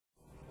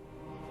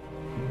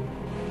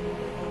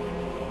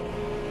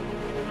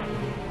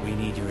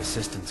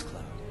resistance,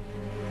 Cloud.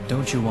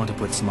 Don't you want to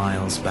put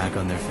smiles back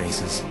on their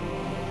faces?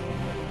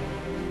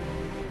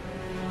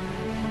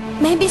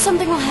 Maybe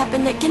something will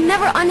happen that can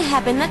never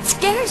unhappen. That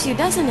scares you,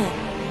 doesn't it?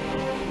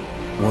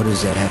 What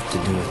does that have to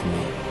do with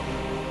me?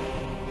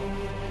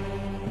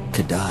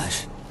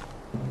 Kadash.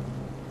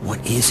 What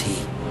is he?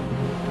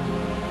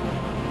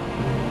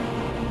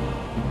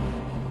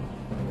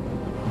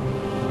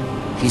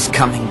 He's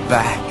coming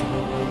back.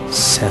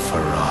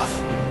 Sephiroth.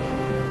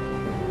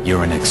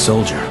 You're an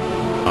ex-soldier,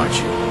 aren't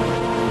you?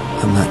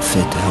 I'm not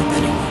fit to help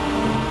anyone.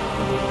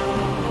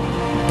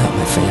 Not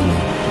my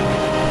family.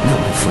 Not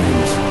my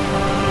friends.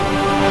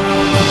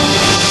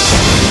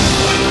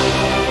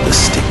 The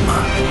stigma.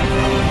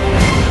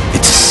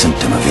 It's a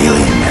symptom of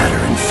alien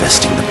matter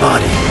infesting the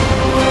body.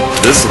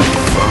 This'll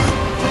be fun.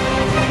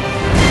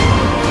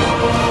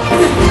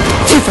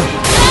 Tifa!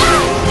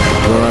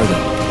 Where are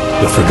they?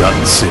 The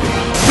Forgotten City.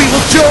 We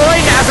will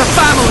join as a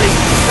family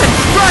and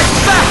strike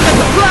back at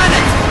the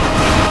planet!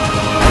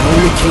 I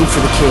only came for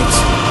the kids.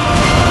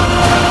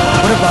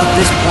 What about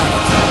this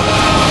planet?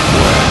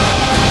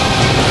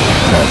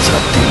 That's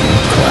up to you,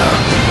 Cloud.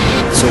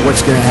 So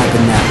what's gonna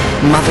happen now?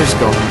 Mother's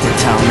going to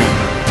tell me.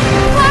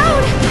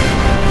 Cloud!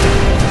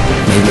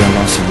 Maybe I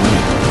lost some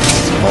weight.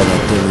 All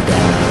that dilly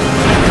down.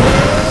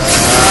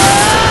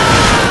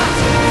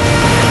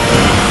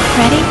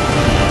 Ready?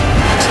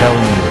 Tell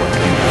me what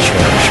you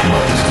cherish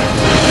most.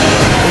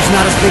 There's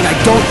not a thing I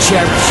don't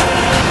cherish.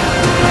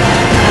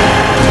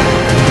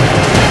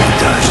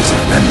 Kadash is a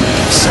remnant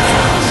of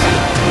Sephiroth.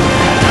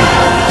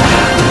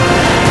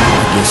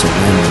 I guess a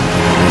remnant